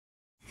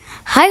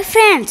Hi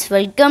friends,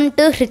 welcome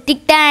to Hrithik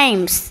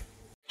Times.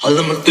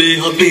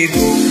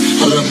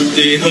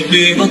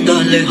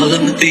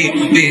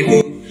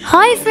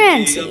 Hi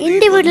friends,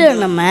 இந்த வீடியோல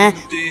நம்ம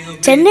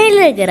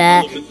சென்னையில இருக்கிற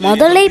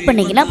முதலை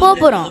பண்ணைக்கு நான்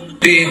போறோம்.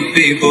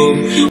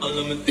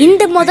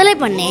 இந்த முதலை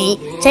பண்ணை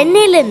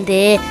சென்னையில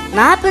இருந்து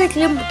 40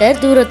 கிலோமீட்டர்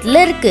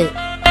தூரத்துல இருக்கு.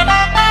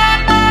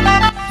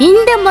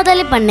 இந்த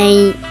முதலை பண்ணை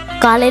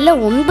காலையில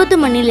 9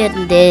 மணில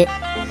இருந்து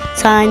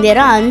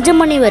சாயந்தரம் 5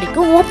 மணி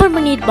வரைக்கும் ஓபன்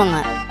பண்ணிருப்பாங்க.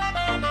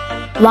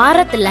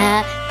 வாரத்துல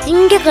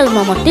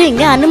திங்கட்கிழமை மட்டும்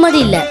இங்க அனுமதி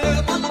இல்ல.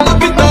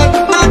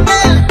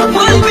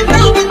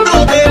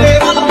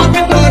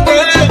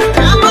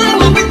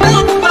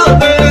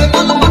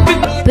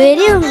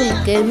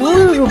 பெரியவங்களுக்கு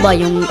 100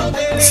 ரூபாயும்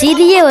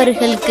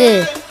சிறியவர்களுக்கு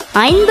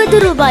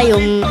 50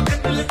 ரூபாயும்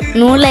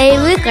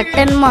நுழைவு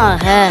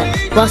கட்டணமாக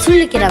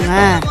வசூலிக்கிறாங்க.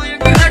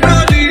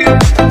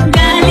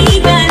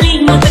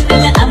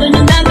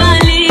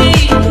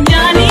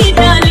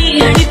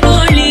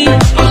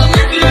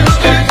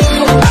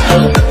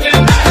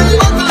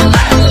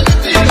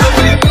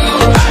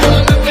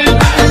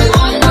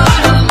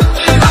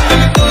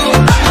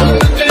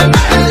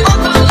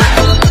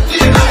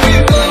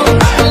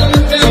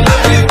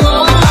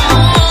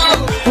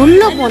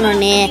 உள்ள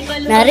போனோடனே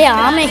நிறைய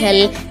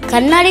ஆமைகள்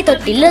கண்ணாடி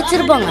தொட்டில்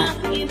வச்சிருப்பாங்க.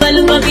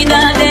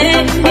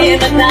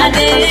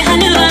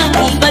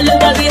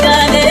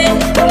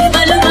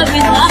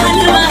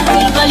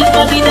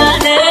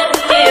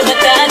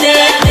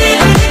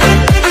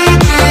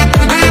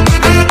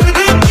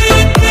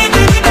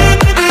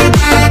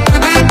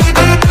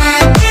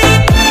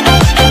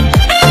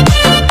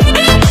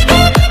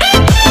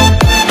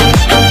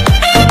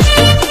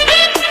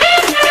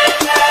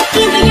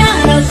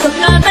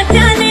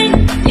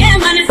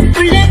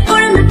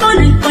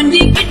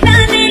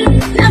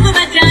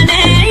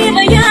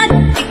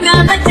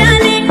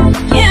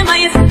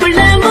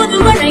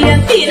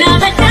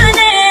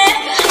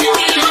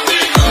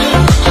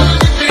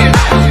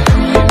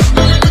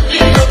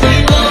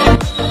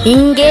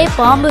 இங்கே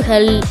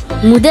பாம்புகள்,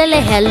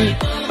 முதலைகள்,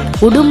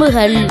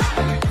 உடும்புகள்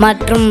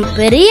மற்றும்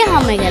பெரிய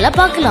ஆமைகளை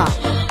பார்க்கலாம்.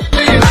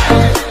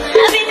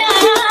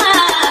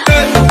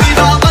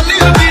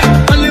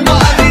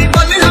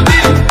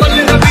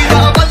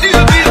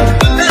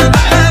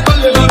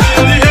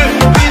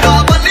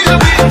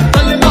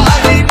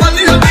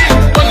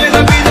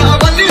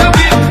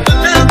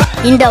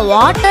 இந்த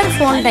வாட்டர்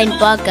ஃபவுண்டைன்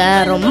பார்க்க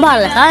ரொம்ப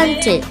அழகா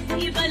இருந்துச்சு.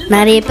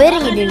 நிறைய பேர்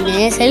இங்க நின்று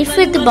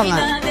செல்ஃபி எடுத்துப்பாங்க.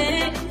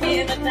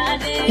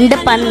 இந்த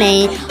பண்ணை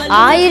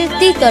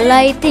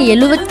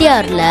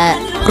 1976ல்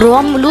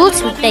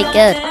ரோமுலூஸ்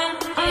விட்டைக்கர்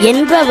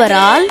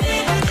என்பவரால்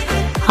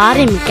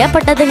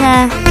ஆரம்பிக்கப்பட்டதுங்க.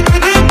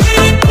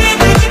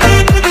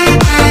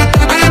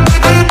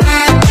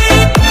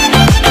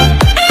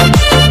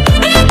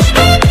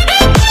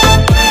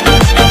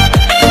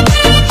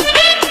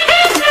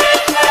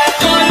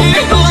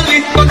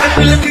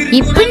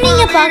 இப்ப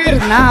நீங்க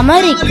பாக்குறதுனா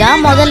அமெரிக்கா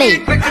முதலை.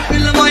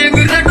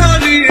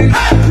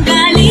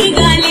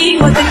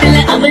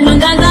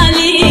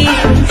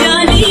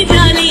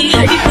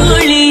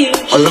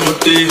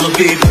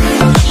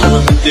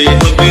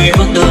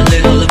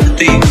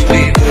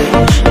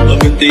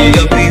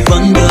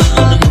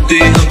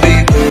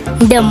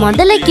 இந்த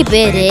முதலைக்கு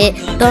பேரு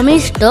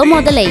டொமிஸ்டோ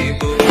முதலை.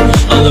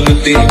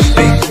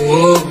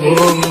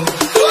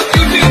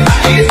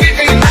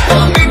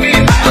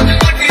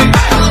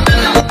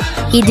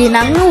 இது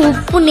நாங்க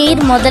உப்பு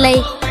நீர் முதலை.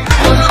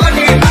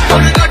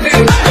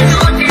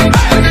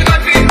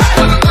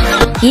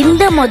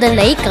 இந்த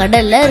முதலை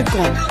கடல்ல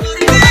இருக்கும்.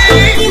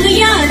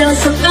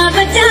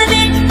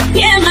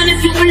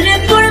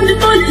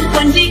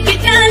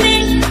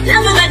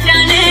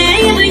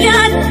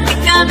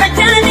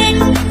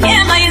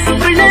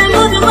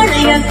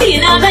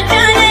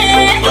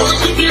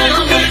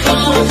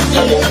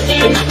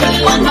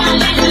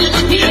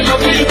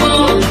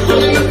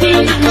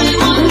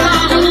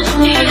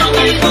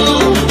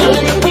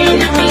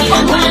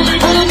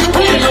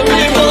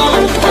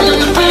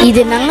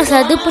 இது நாங்க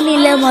சதுப்பு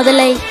நில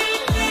முதலை.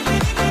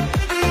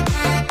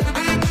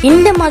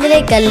 இந்த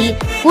முதலைகள்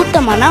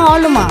கூட்டமான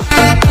ஆளுமா.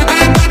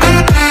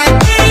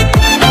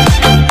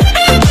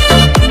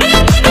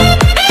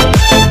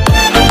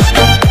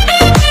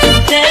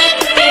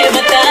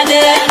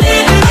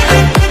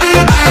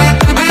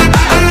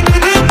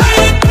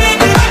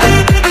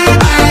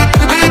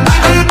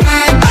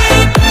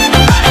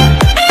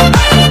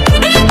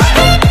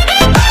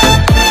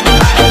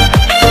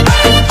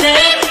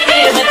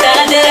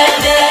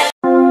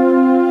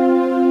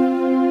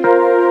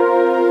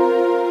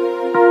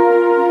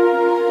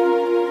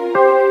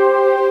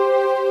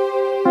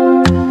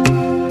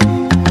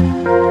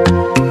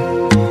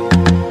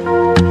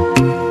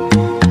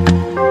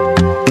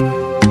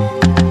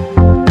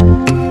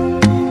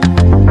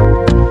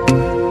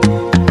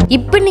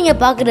 இப்ப நீங்க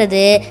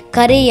பாக்குறது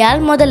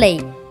கரியால் முதலை.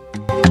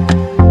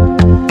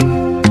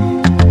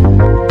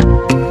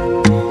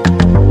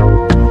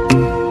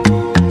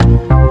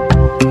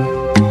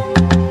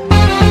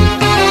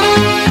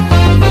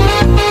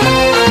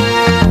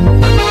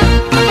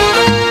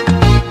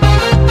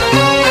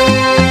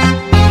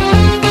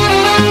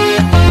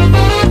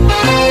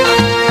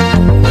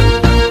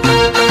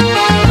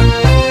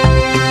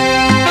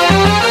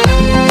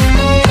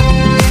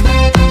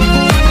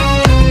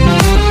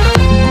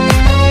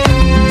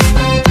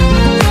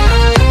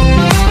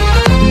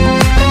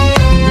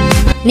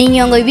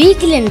 நீங்கள் உங்கள்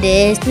வீட்டிலேருந்து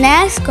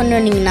ஸ்நாக்ஸ் கொண்டு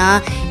வந்தீங்கன்னா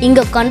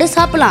இங்கே உட்காந்து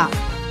சாப்பிடலாம்.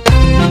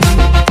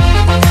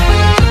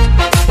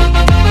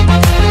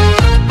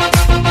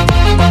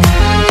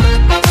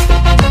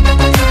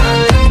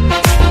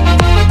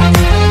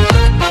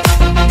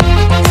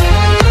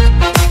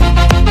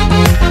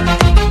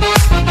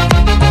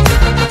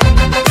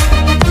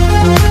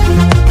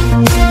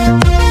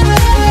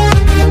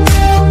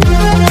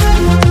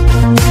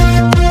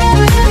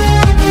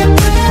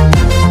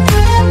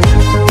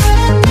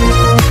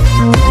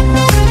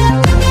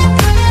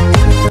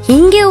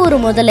 இங்கே ஒரு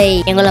முதலை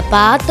எங்களை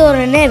பார்த்த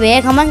உடனே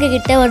வேகமாக இங்கே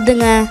கிட்ட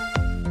வருதுங்க.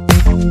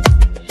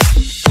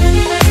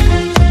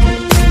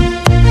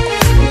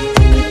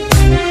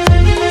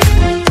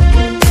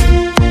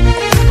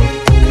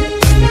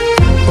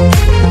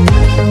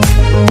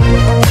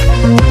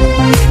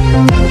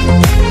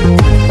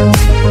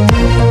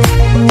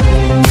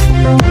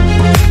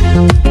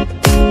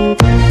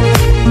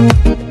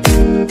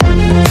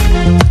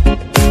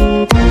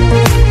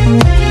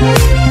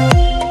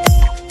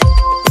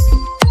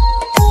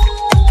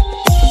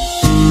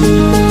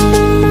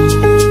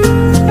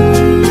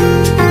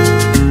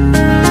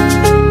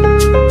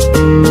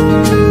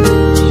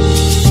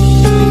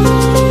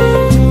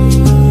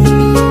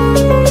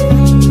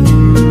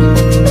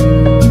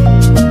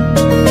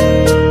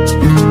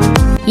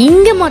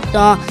 இங்கே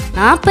மொத்தம்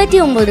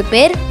 49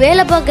 பேர்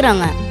வேலை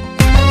பார்க்குறாங்க.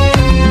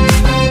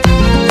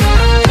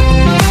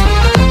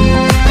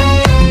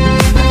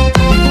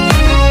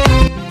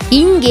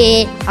 இங்கே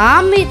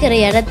ஆமை இருக்கிற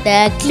இடத்த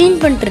கிளீன்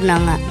பண்ணிட்டு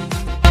இருந்தாங்க.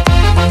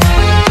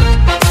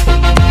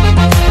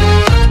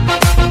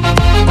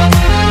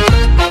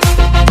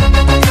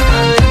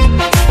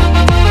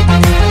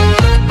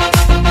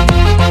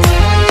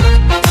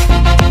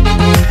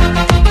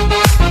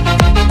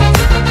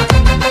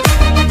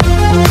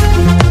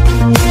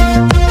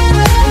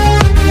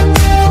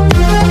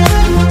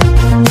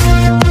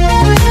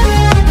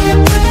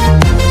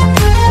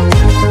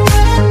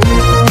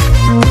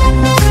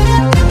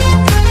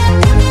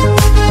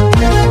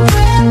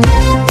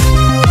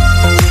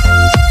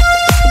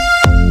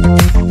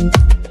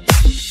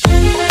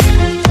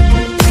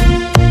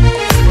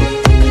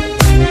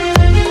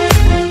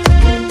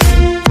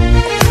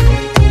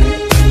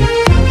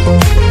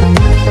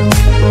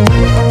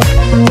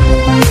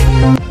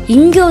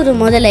 இங்கே ஒரு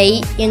முதலை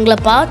எங்களை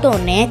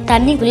பார்த்தோன்னே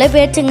தண்ணிக்குள்ளே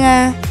போயிடுச்சுங்க.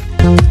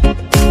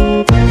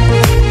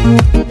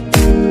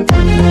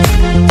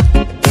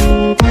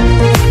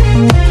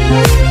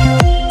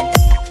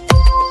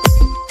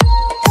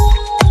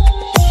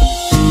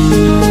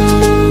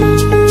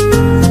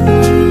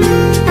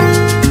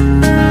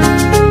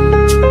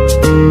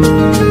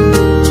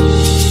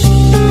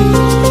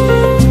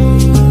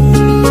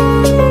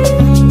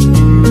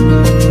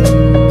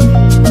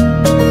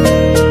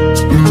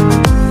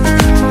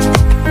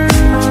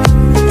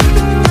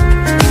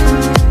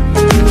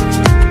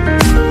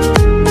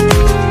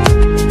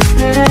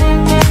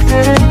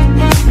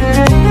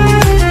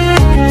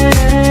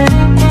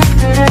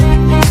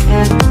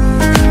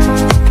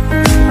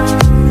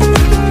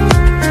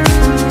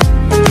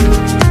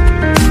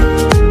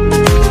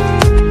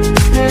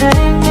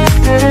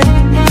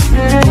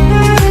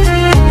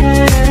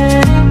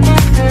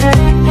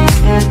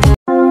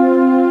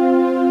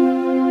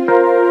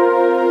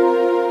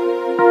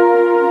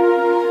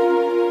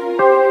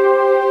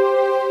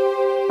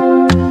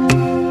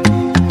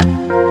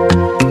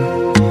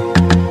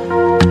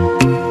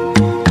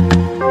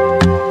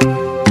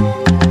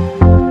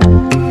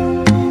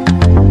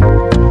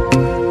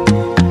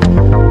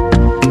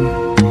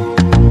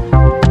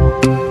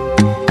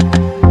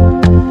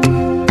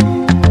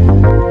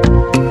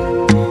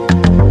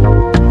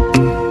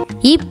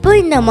 இப்போ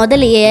இந்த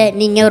முதலையை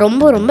நீங்கள்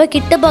ரொம்ப ரொம்ப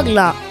கிட்ட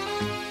பார்க்கலாம்.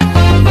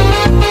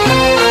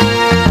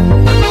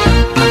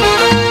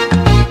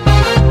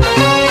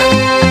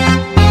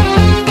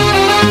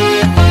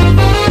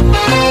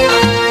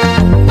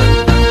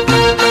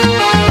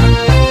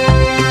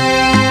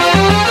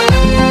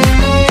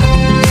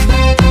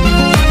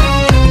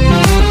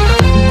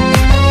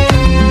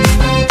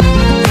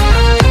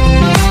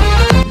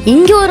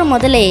 இங்கே ஒரு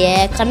முதலையை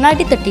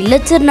கண்ணாடி தொட்டியில்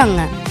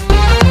வச்சிருந்தாங்க.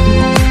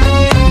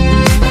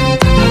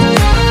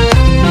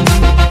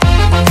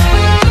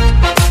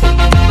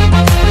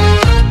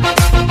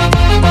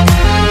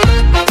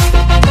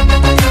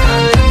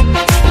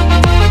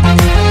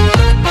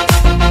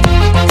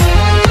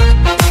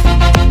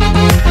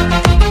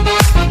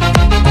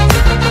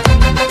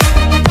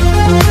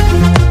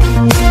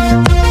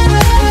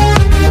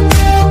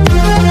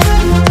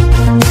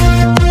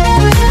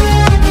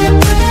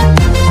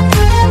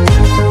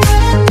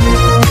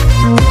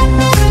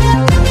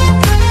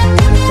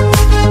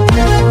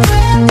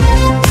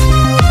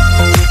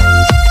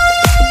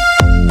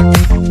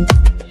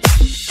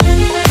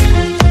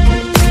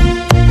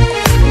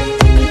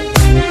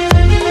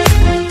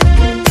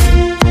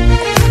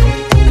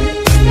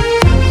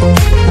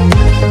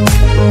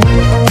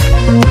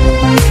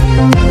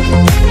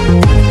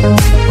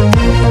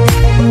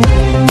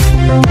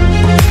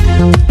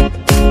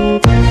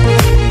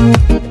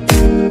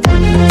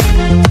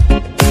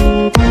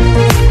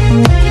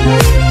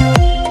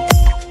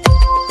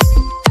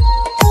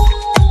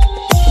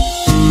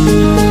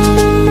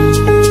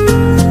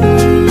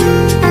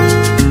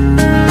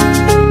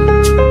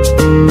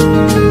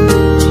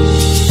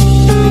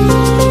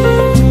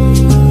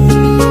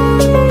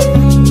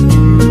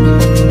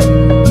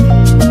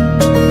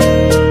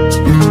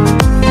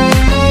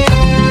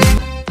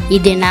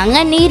 இது நாங்க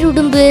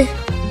நீருடும்பு.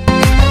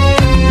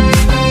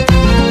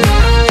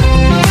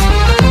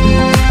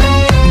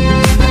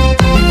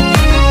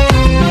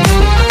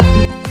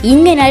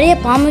 இங்க நிறைய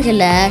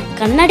பாம்புகளை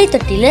கண்ணாடி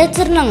தொட்டில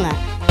வச்சிருந்தாங்க.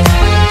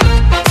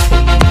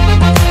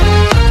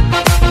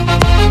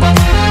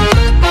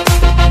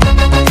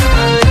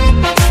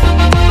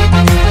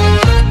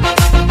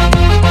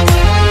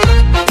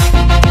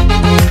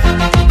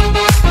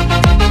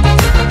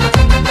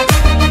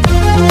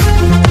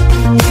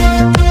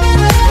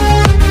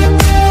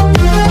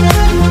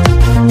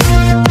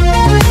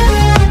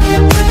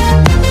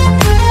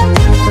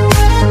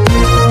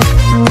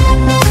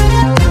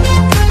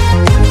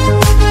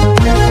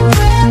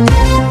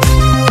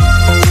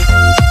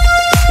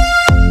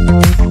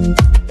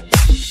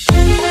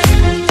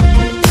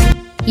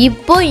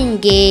 இப்போ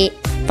இங்கே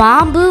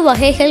பாம்பு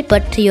வகைகள்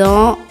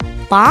பற்றியும்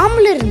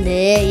பாம்புலேருந்து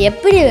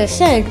எப்படி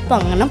விஷம்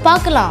எடுப்பாங்கன்னு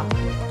பார்க்கலாம்.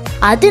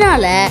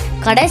 அதனால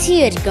கடைசி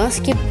வரைக்கும்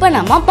ஸ்கிப்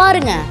பண்ணாமல்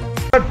பாருங்க.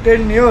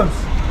 10 years.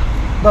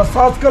 The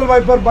Sascal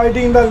viper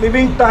biting the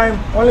living time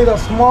only the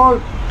small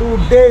 2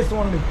 days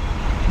only.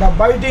 The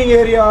biting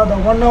area, the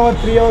 1 hour,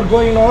 3 hour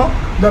going on,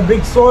 the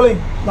big swelling,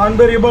 the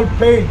unbearable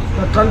pain,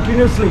 the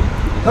continuously,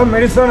 the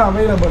medicine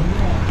available.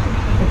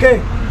 Okay.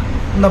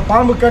 இந்த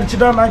பாம்பு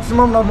கடிச்சிட்டா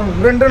maximum நம்ம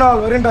 2 நாள்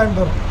வரையும் time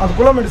தரும்.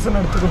 அதுக்குள்ளே medicine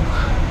எடுத்துக்கணும்.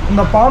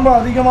 இந்த பாம்பு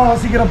அதிகமாக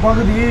வசிக்கிற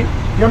பகுதி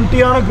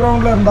எம்டியான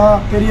கிரவுண்டில்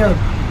இருந்தால் தெரியாது.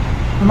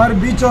 இந்த மாதிரி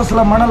பீச்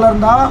ஹவுஸில் மணலில்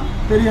இருந்தால்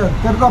தெரியாது.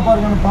 தெரிதா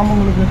பாருங்க அந்த பாம்பு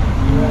உங்களுக்கு.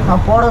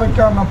 நான்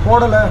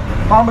போடலை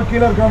பாம்பு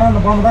கீழே இருக்கானா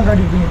அந்த பாம்பு தான்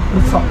கடிப்பீங்க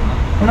பெருசாக.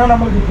 ஏன்னா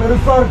நம்மளுக்கு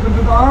பெருசாக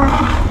இருக்கிறது தான்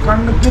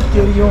கண்ணுக்கு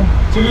தெரியும்,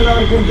 சின்னதாக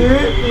இருக்கிறது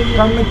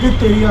கண்ணுக்கு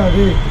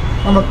தெரியாது.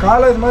 நம்ம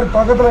காலை இது மாதிரி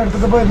பக்கத்தில்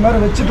எடுத்துகிட்டு போய் இது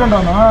மாதிரி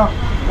வச்சுட்டோம்னா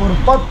ஒரு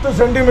 10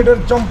 சென்டிமீட்டர்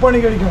ஜம்ப் பண்ணி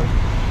கிடைக்கும்.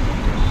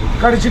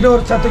 கடிச்சிட்டு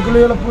ஒரு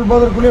சத்துக்குள்ளேயோ இல்லை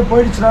புல்பதற்குள்ளேயோ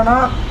போயிடுச்சுனா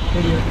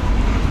தெரியும்.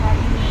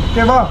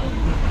 ஓகேவா?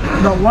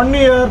 இந்த 1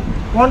 year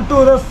 1 to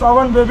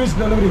 7 babies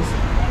deliveries.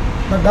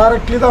 The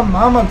directly the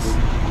mammals,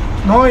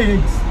 no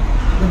eggs.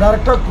 இந்த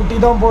டைரெக்டாக குட்டி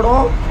தான்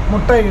போடும்,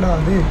 முட்டை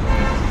இடாது.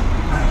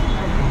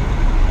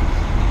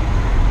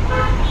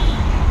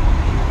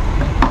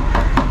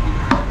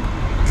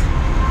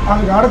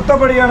 அதுக்கு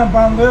அடுத்தபடியான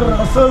பாம்பு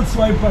ரசல்ஸ்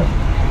வைப்பர்.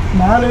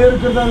 மேலே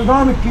இருக்கிறது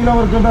தான் அது கீழே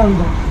இருக்கிறது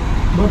அதுதான்.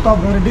 both of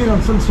variety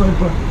Russell's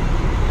viper.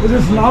 This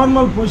is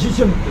normal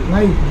position,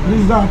 right? This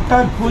is the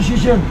attack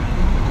position.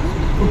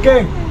 Okay,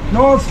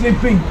 no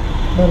sleeping.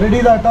 The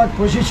ready the attack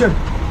position.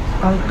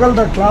 Uncle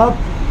the clap,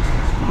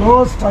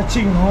 close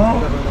touching. No,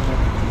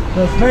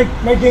 the snake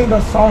making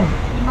the sound.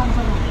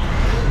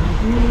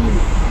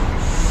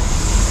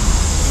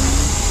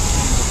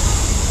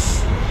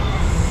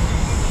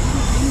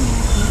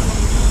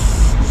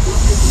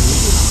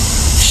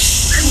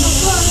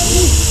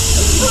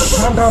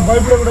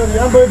 பயப்படக்கூடாது.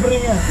 ஏன்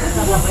பயப்படுறீங்க?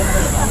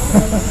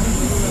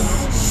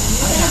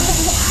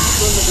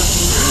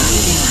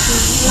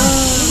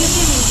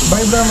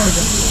 பயப்படாம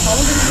இருக்கு.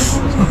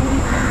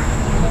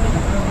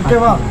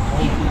 ஓகேவா?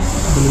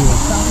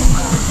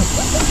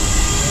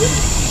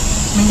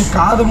 நீங்க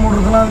காது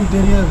மூடுறதுலாம் அதுக்கு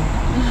தெரியாது.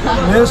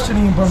 வேஸ்ட்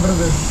நீங்க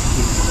பண்றது.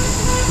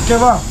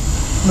 ஓகேவா?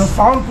 இந்த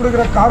சவுண்ட்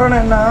கொடுக்குற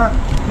காரணம் என்ன?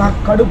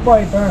 நான்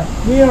கடுப்பாயிட்டேன்,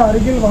 நீ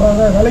அருகில்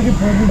வராத, விலைக்கு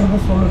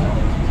போகுன்றத சொல்லுங்க.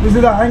 This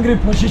is the angry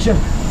position.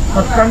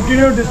 But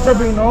continue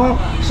disturbing, no?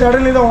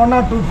 Suddenly the 1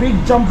 or 2 feet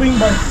jumping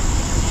back.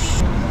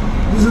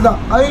 This is the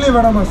highly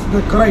venomous,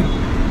 the crate,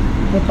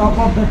 the top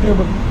of the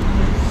table.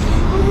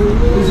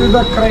 This is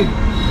the crate.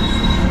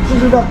 This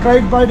is the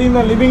crate biting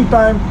the living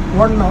time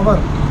 1 hour.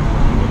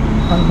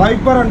 And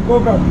viper and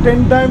cobra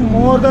 10 times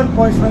more than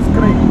poisonous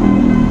crate.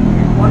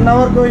 1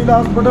 hour going to the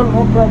hospital,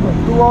 no problem.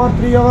 2 hours,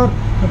 3 hours,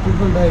 the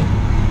people die.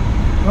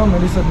 No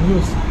medicine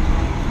use.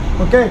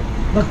 Okay.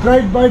 The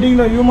crate biting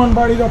the human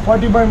body, the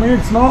 45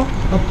 minutes, no,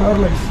 the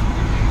paralyzed.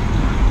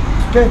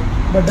 Okay,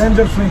 the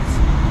danger snakes.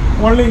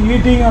 Only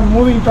eating and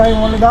moving time,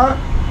 only the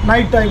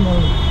night time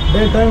only.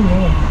 Daytime, no.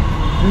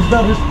 This is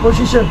the wrist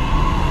position.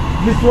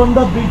 This one,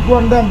 the big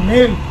one, the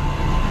male.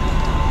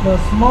 The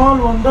small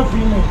one, the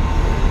female.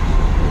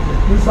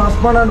 This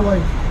husband and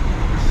wife.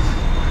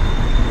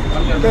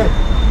 Okay.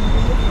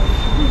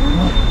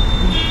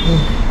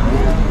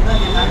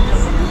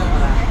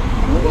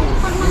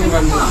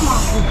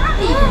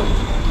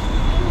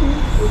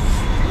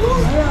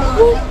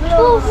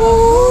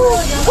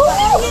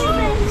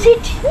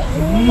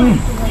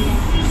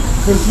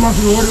 Christmas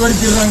road where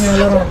children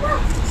are.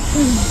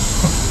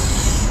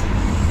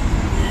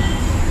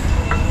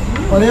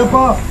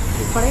 Parepa.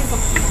 Parepa.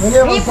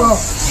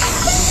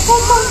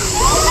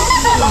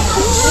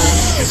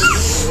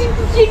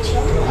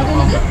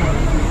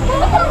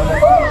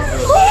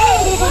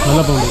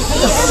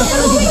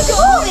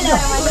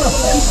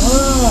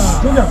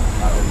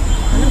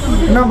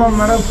 என்ன பாம்பு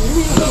madam?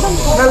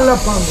 நல்ல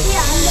பாம்பு.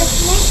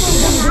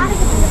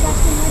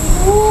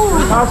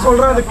 நான்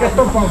சொல்றேன் அது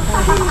கெட்ட பாம்பு,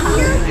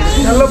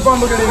 நல்ல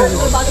பாம்பு கிடையாது.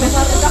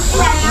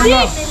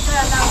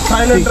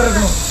 சைலண்டா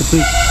இருக்கணும்.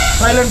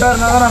 சைலண்டா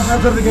இருந்தா தான் நான்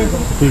பேசுறது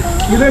கேட்கும்.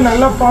 இது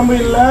நல்ல பாம்பு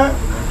இல்லை,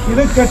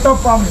 இது கெட்ட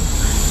பாம்பு.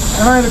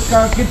 ஏன்னா இது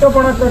கிட்ட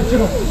போனால்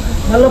கடிச்சிடும்.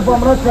 நல்ல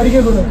பாம்புனா கடிக்க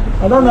கூடாது,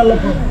 அதான் நல்ல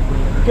பாம்பு.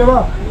 ஓகேவா?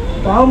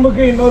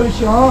 பாம்புக்கு இன்னொரு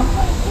விஷயம்,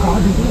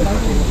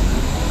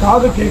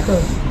 காது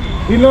கேட்காது.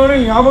 இன்னொன்று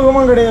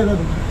ஞாபகமாக கிடையாது.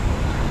 அது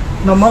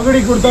இந்த மகுடி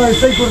கொடுத்தா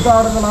இசை கொடுத்தா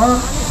ஆடுதுன்னா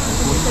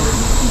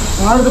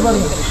ஆடுது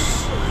பாருங்க.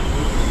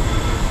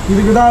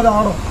 இதுக்கு தான் அது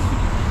ஆடும்.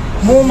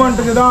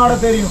 மூமெண்ட்டுக்கு தான் ஆட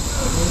தெரியும்.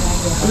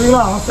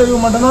 சரிங்களா? அசைவு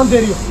மட்டும்தான்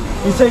தெரியும்,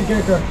 இசை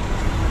கேட்க.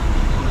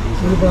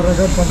 இதுப்பா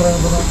ரெக்கார்ட்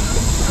பண்ணுறாங்க.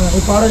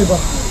 பாடுப்பா,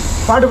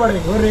 பாட்டு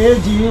பாடு. ஒரு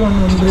ஏஜி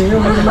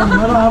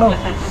ஒன்று ஆடும்.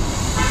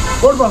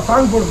 போடுப்பா,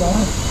 சாங் போடுப்பா.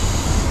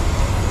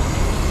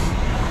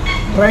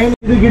 ட்ரெயின்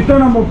இதுக்கிட்ட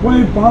நம்ம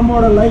போய்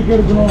பாம்போட லைக்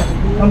எடுக்கணும்.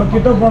 நம்ம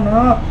கிட்ட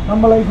போனால்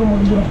நம்ம லைஃப்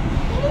முடிஞ்சிடும்.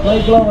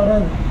 லைஃப்லாம்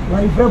வராது,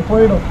 லைஃபே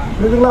போயிடும்.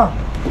 இதுங்களா?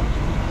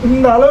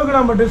 இந்த அளவுக்கு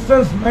நம்ம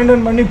டிஸ்டன்ஸ்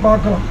மெயின்டைன் பண்ணி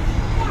பார்க்கலாம்.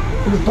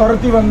 இது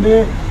துரத்தி வந்து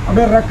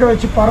அப்படியே ரெக்க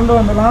வச்சு பறந்து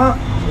வந்தெல்லாம்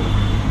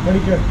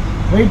கடிக்காது.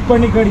 வெயிட்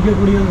பண்ணி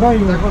கடிக்கக்கூடியது தான்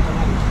இது.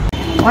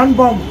 ஆண்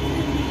பாம்பு.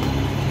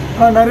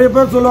 நிறைய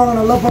பேர் சொல்லுவாங்க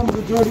நல்ல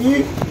பாம்புக்கு ஜோடி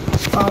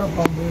சார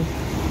பாம்பு.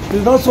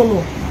 இதுதான்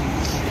சொல்லுவோம்.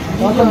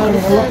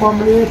 நல்ல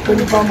பாம்புலேயே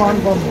பெண் பாம்பு,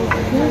 ஆண் பாம்பு.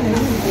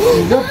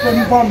 இது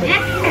பெண் பாம்பு,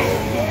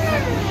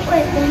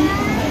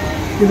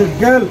 இது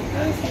கேர்ள்,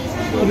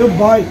 இது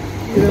பாய்.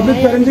 இது எப்படி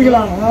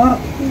தெரிஞ்சுக்கலாம்னா,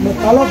 இந்த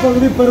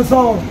தலைப்பகுதி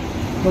பெருசாக வரும்,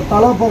 இந்த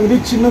தலைப்பகுதி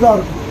சின்னதாக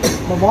இருக்கும்.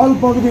 இந்த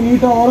வால் பகுதி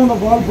நீட்டாக வரும், இந்த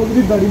வால்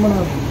பகுதி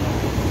தடிமனாக இருக்கும்.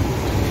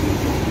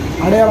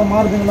 அடையாளம்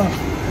மாறுதுங்களா?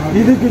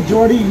 இதுக்கு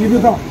ஜோடி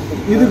இதுதான்.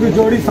 இதுக்கு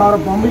ஜோடி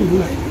சாரப்பாம்பு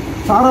இல்லை.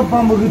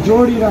 சாரப்பாம்புக்கு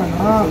ஜோடி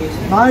தானா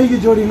நாய்க்கு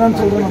ஜோடினான்னு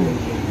சொல்கிறோம். நம்ம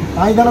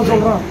நாய் தானே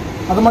சொல்கிறோம்.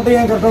 அதை மட்டும்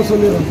ஏன் கரெக்டாக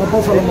சொல்லிடுறோம்,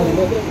 தப்பாக சொல்ல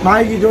மாட்டோம்.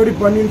 நாய்க்கு ஜோடி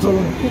பண்ணின்னு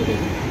சொல்லணும்.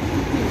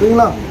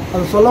 சரிங்களா?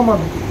 அதை சொல்ல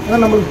மாட்டோம். ஏன்னா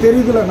நம்மளுக்கு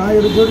தெரியுதுல்ல,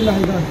 நாயோட ஜோடி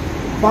நாய் தான்.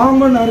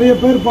 பாம்பு நிறைய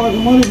பேர்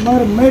பார்க்கும்போது இந்த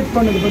மாதிரி மேட்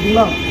பண்ணுது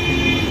பார்த்தீங்களா?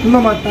 இந்த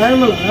மாதிரி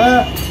டைமில்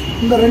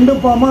இந்த ரெண்டு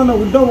பாம்பு அந்த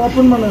விட்டை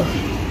ஓப்பன் பண்ணது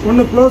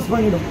ஒன்று க்ளோஸ்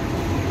பண்ணிடும்.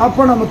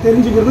 அப்போ நம்ம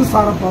தெரிஞ்சுக்கிறது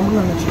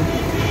சாரப்பாம்புன்னு நினச்சிக்கணும்.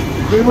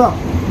 சரிங்களா?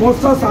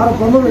 மோஸ்ட்டாக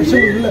சாரப்பாம்பு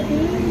விஷம் இல்லை.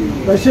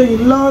 விஷம்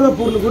இல்லாத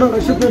பொருள் கூட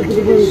விஷத்தை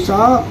எடுத்துகிட்டு போய் வச்சா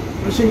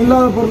விஷம்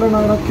இல்லாத பொருளை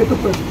நான் கெட்டு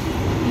போயிடும்.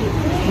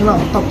 ஏன்னா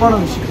தப்பான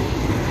விஷயம்.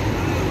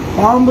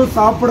 பாம்பு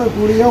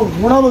சாப்பிடக்கூடிய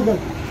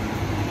உணவுகள்,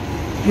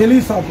 எலி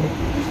சாப்பிடும்,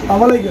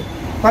 தவளைகள்,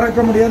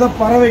 பறக்க முடியாத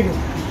பறவைகள்,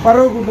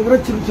 பறவை கூட்டுக்கிற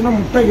சின்ன சின்ன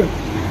முட்டைகள்.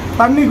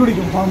 தண்ணி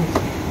குடிக்கும் பாம்பு.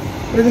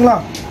 புரியுதுங்களா?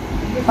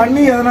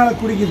 தண்ணி எதனால்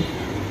குடிக்குது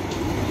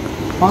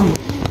பாம்பு?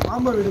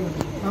 பாம்பை விடுங்க.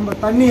 நம்ம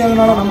தண்ணி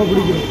எதனால நம்ம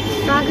குடிக்கிறோம்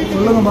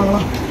சொல்லுங்க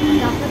பார்க்கலாம்.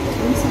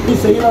 நீ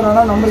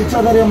செய்யலனா நம்ம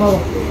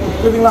இச்சாதாரியமாகும்.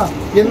 புரியுதுங்களா?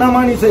 என்னம்மா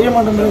நீ செய்ய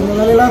மாட்டேன்ற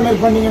வேலையெல்லாம்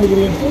மேல் பண்ணி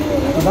எடுக்கிறீங்க,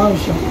 அதான்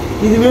விஷயம்.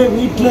 இதுவே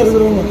வீட்டில்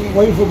இருக்கிறவங்க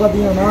ஒய்ஃபு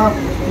பார்த்தீங்கன்னா,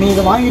 நீ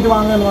இதை வாங்கிட்டு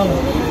வாங்கன்னு வாங்க.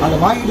 அதை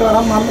வாங்கிட்டு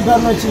வராமல்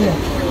மறந்துட்டாருன்னு வச்சுங்க,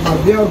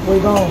 அப்படியே அவர்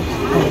போய் தான்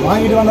அதை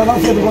வாங்கிட்டு வந்தால்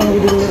தான் சேர்த்துப்பாங்க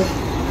வீட்டுக்கு.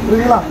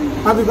 புரியுதுங்களா?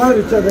 அதுதான்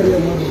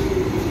ரிச்சாதாரியம்.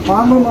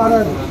 பாம்பு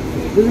மாறாது.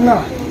 புரியுதுங்களா?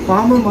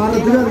 பாம்பு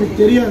மாறதுக்கு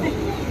அதுக்கு தெரியாது.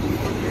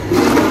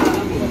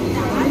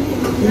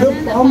 இது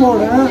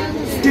பாம்போட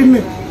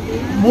ஸ்கின்னு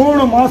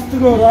 3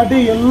 மாதத்துக்கு ஒரு வாட்டி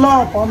எல்லா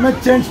பாம்புமே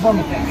சேஞ்ச்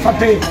பண்ணும்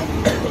சட்டையை.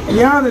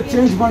 ஏன் அதை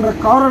சேஞ்ச் பண்ணுற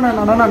காரணம்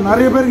என்னன்னா,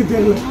 நிறைய பேருக்கு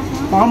தெரியல.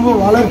 பாம்பு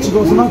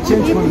வளர்ச்சிக்கோசம்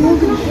சேஞ்ச் பண்ணும்.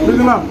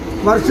 புரியுதுங்களா?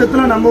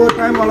 வருஷத்தில் நம்ம ஒரு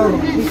டைம்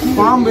வளரும்.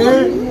 பாம்பு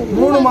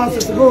 3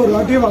 மாதத்துக்கு ஒரு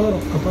வாட்டி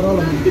வளரும்.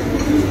 பரவாயில்ல.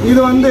 இது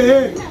வந்து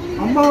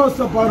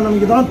அமாவாசை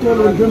பௌர்ணமிக்கு தான்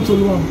தோல் வைக்குன்னு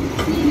சொல்லுவாங்க.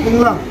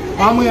 சரிங்களா?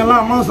 பாம்பு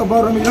எல்லாம் அமாவாசை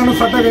பௌர்ணமிக்கு தானே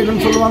சட்டை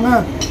கேட்குன்னு சொல்லுவாங்க.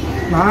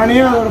 நானே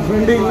அதோட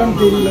ஃப்ரெண்டு இல்லைன்னு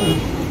தெரியல.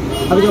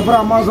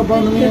 அதுக்கப்புறம் அமாவாசை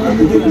பௌர்ணமி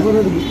வந்து தெரிய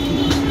போகிறது.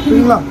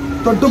 சரிங்களா?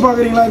 தொட்டு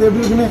பார்க்குறீங்களா இது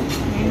எப்படி இருக்குன்னு?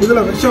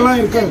 இதில் விஷம்லாம்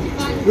இருக்காது,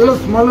 இதில்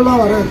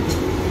ஸ்மெல்லாம் வராது.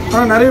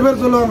 ஆனால் நிறைய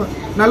பேர் சொல்லுவாங்க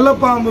நல்ல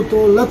பாம்பு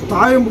தோலில்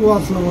தாயம்பு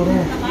வாசனை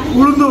வரும்,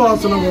 உளுந்து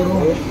வாசனை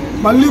வரும்,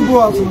 மல்லிகைப்பூ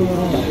வாசனை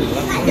வரும்.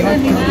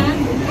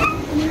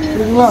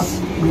 சரிங்களா?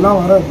 இதெல்லாம்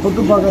வராது.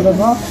 தொட்டு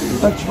பார்க்கறதான்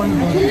டச் பண்ணி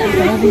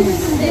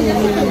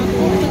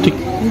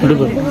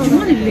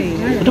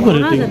தொட்டு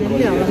பாருங்க.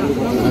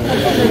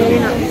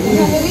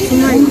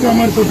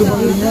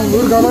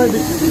 ஊருக்காக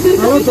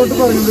நல்லா தொட்டு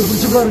பாருங்க. இப்படி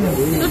பிடிச்சி பாருங்க.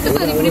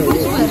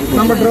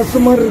 நம்ம ட்ரெஸ்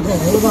மாதிரி இருக்கும்.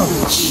 அவ்வளோதான்.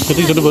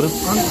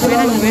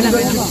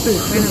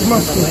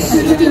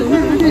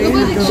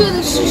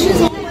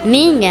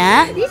 நீங்க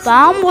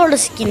பாம்போட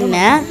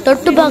ஸ்கின்னை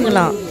தொட்டு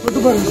பார்க்கலாம். தொட்டு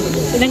பாருங்க.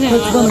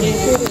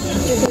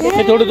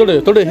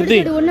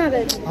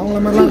 அவங்கள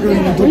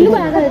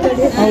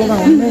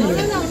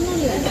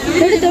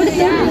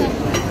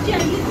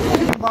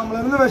பாம்புல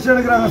இருந்து விஷம்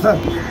எடுக்கிறாங்க சார்.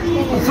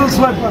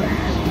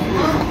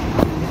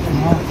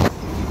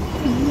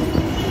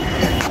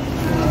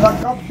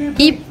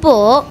 இப்போ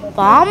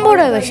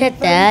பாம்போட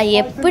விஷத்தை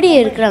எப்படி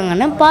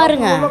எடுக்கிறாங்கன்னு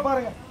பாருங்க.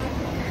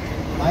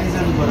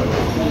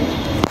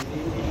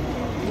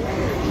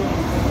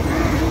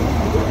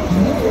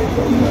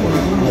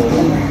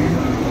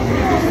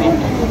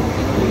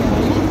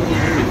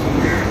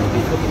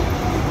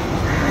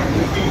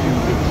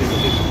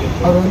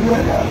 அது வந்து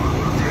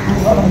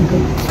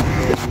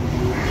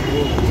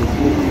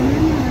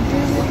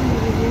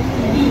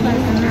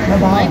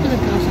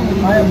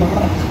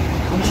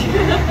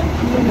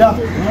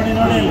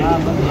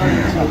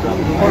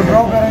ஒரு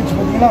ட்ராப் அரேஞ்ச்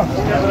பார்த்தீங்களா?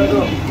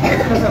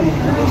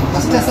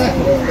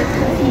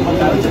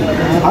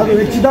 அது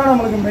வச்சு தான்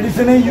நம்மளுக்கு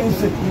மெடிசனே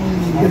யூஸ்.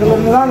 இதுல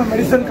இருந்து தான் அந்த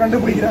மெடிசன்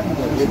கண்டுபிடிக்கிறாங்க.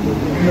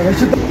 இந்த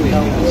விஷயத்தை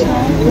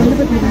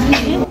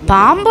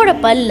பாம்போட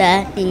பல்ல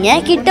நீங்க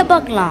கிட்ட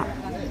பார்க்கலாம்.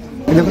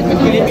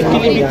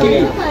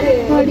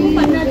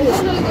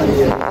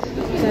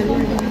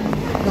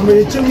 நம்ம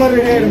எச்சில்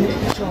மாதிரி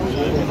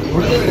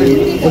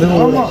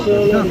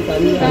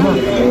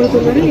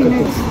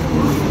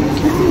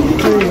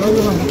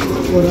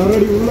ஒரு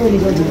அரடி உள்ள வந்து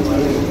காட்டு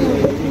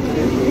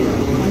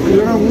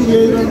இல்லைன்னா ஊங்க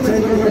எழுதுறாங்க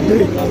சாயந்தரம் காட்டு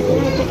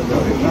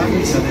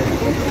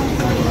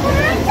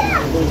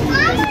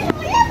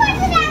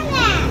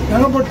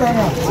எங்க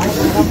போட்டாங்க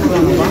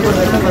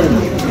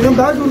என்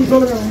பேக் ஒன்று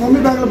சொல்லுங்க மம்மி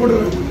பேக்ல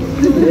போட்டுருங்க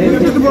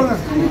எடுத்துட்டு போங்க.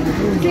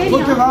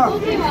 ஓகேவா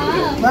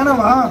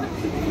வேணாமா?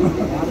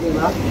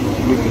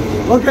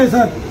 Okay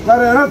sir. வேற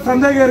ஏதாவது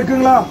சந்தேகம்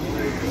இருக்குங்களா?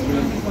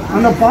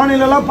 அந்த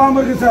பானையிலலாம்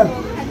பாம்பு இருக்கு சார்.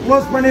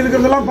 க்ளோஸ் பண்ணி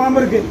இருக்கிறதெல்லாம்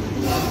பாம்பு இருக்கு,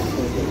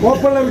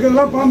 ஓப்பன்ல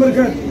இருக்கிறதெல்லாம் பாம்பு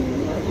இருக்கு.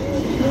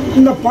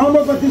 இந்த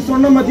பாம்பை பத்தி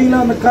சொன்ன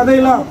பார்த்தீங்களா அந்த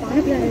கதையெல்லாம்,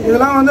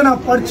 இதெல்லாம் வந்து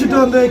நான் படிச்சுட்டு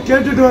வந்து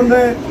கேட்டுட்டு வந்து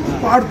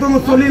அடுத்தவங்க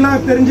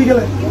சொல்லிலாம்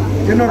தெரிஞ்சுக்கல,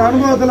 என்னோட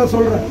அனுபவத்தில்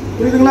சொல்றேன்.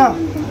 புரியுதுங்களா?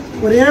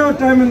 ஒரே ஒரு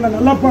டைம் இந்த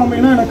நல்ல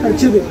பாம்பைனா எனக்கு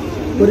கடிச்சிது,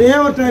 ஒரே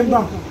ஒரு டைம்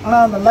தான்.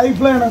 ஆனால் அந்த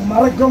லைஃப்ல எனக்கு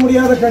மறக்க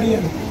முடியாத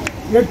கடியாது.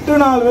 8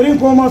 நாள்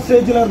வரையும் கோமா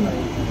ஸ்டேஜில் இருந்தேன்.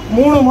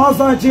 3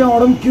 மாதம் ஆச்சு என்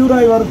உடம்பு க்யூர்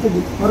ஆகி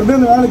வரத்துக்கு. மறுபடியும்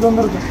இந்த வேலைக்கு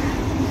வந்திருக்கேன்.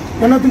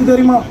 என்னத்துக்கு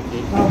தெரியுமா?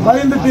 நான்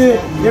பயந்துட்டு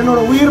என்னோட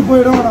உயிர்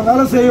போயிடும், நான்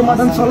வேலை செய்ய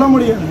மாட்டேன்னு சொல்ல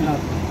முடியாது.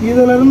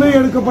 இதிலிருந்து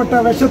எடுக்கப்பட்ட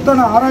விஷத்தை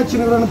நான் ஆராய்ச்சி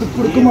நிறுவனத்துக்கு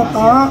கொடுக்குமா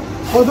தான்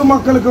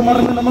பொதுமக்களுக்கு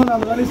மருந்து நம்ம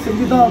நான் வேலையை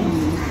செஞ்சு தான்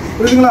ஆகணும்.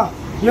 புரியுதுங்களா?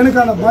 எனக்கு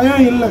அந்த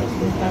பயம் இல்லை,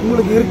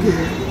 உங்களுக்கு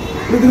இருக்குது.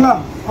 புரியுதுங்களா?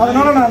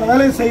 அதனால நான் அந்த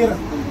வேலையை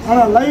செய்கிறேன்.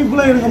 ஆனால்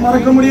லைஃப்பில் எனக்கு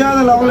மறக்க முடியாத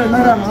லெவலில்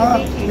என்னடான்னா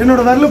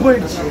என்னோட விரல்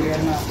போயிடுச்சு.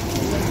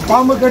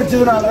 பாம்பு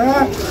கடிச்சதுனால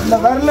இந்த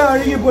விரல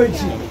அழுகி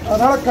போயிடுச்சு.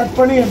 அதனால கட்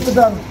பண்ணி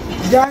எடுத்துட்டாங்க.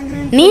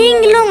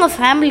 நீங்களும் உங்க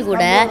ஃபேமிலி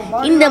கூட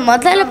இந்த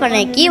முதல்ல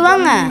பண்ணைக்கு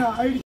வாங்க.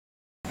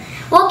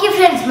 ஓகே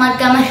ஃப்ரெண்ட்ஸ்,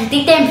 மறக்காம சிட்டி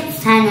டைம்ஸ்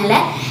சேனலை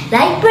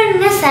லைக்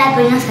பண்ணுங்க, ஷேர்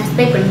பண்ணுங்க,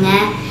 சப்ஸ்கிரைப் பண்ணுங்க.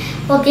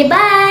 Okay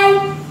bye.